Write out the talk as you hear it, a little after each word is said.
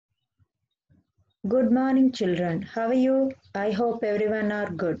Good morning, children. How are you? I hope everyone are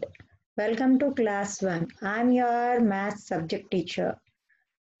good. Welcome to class 1. I'm your math subject teacher.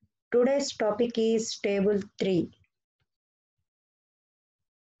 Today's topic is table 3.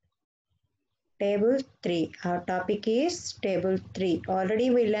 Table 3. Our topic is table 3.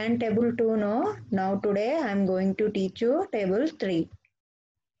 Already we learned table 2, no? Now today I'm going to teach you table 3.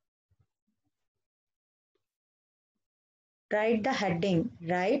 Write the heading.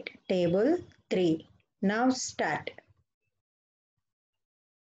 Write table 3. Now start.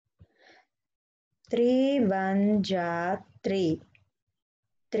 3 1 ja 3.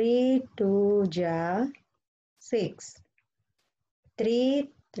 3 2 ja 6. 3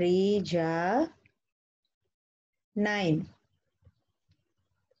 3 ja 9.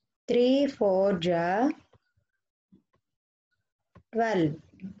 3 4 ja 12.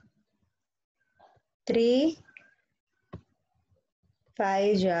 3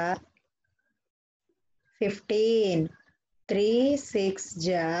 5 ja 15. 3 6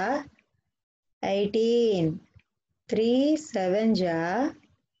 ja 18. 3 7 ja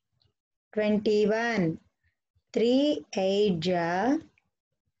 21. 3 8 ja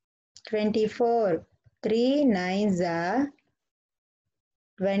 24. 3 9 ja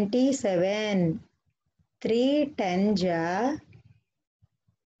 27. 3 10 ja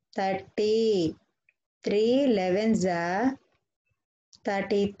 30. 3 11 ja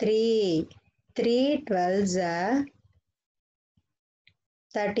 33. 3 12 ja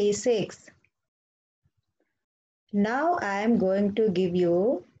 36. Now I am going to give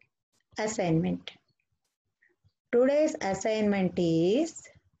you assignment. Today's assignment is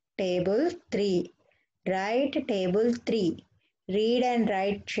table 3. Write table 3. Read and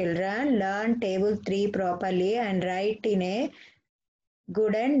write, children. Learn table 3 properly and write in a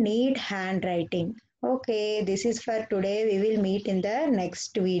good and neat handwriting. Okay, this is for today. We will meet in the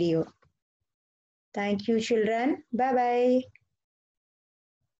next video. Thank you, children. Bye bye.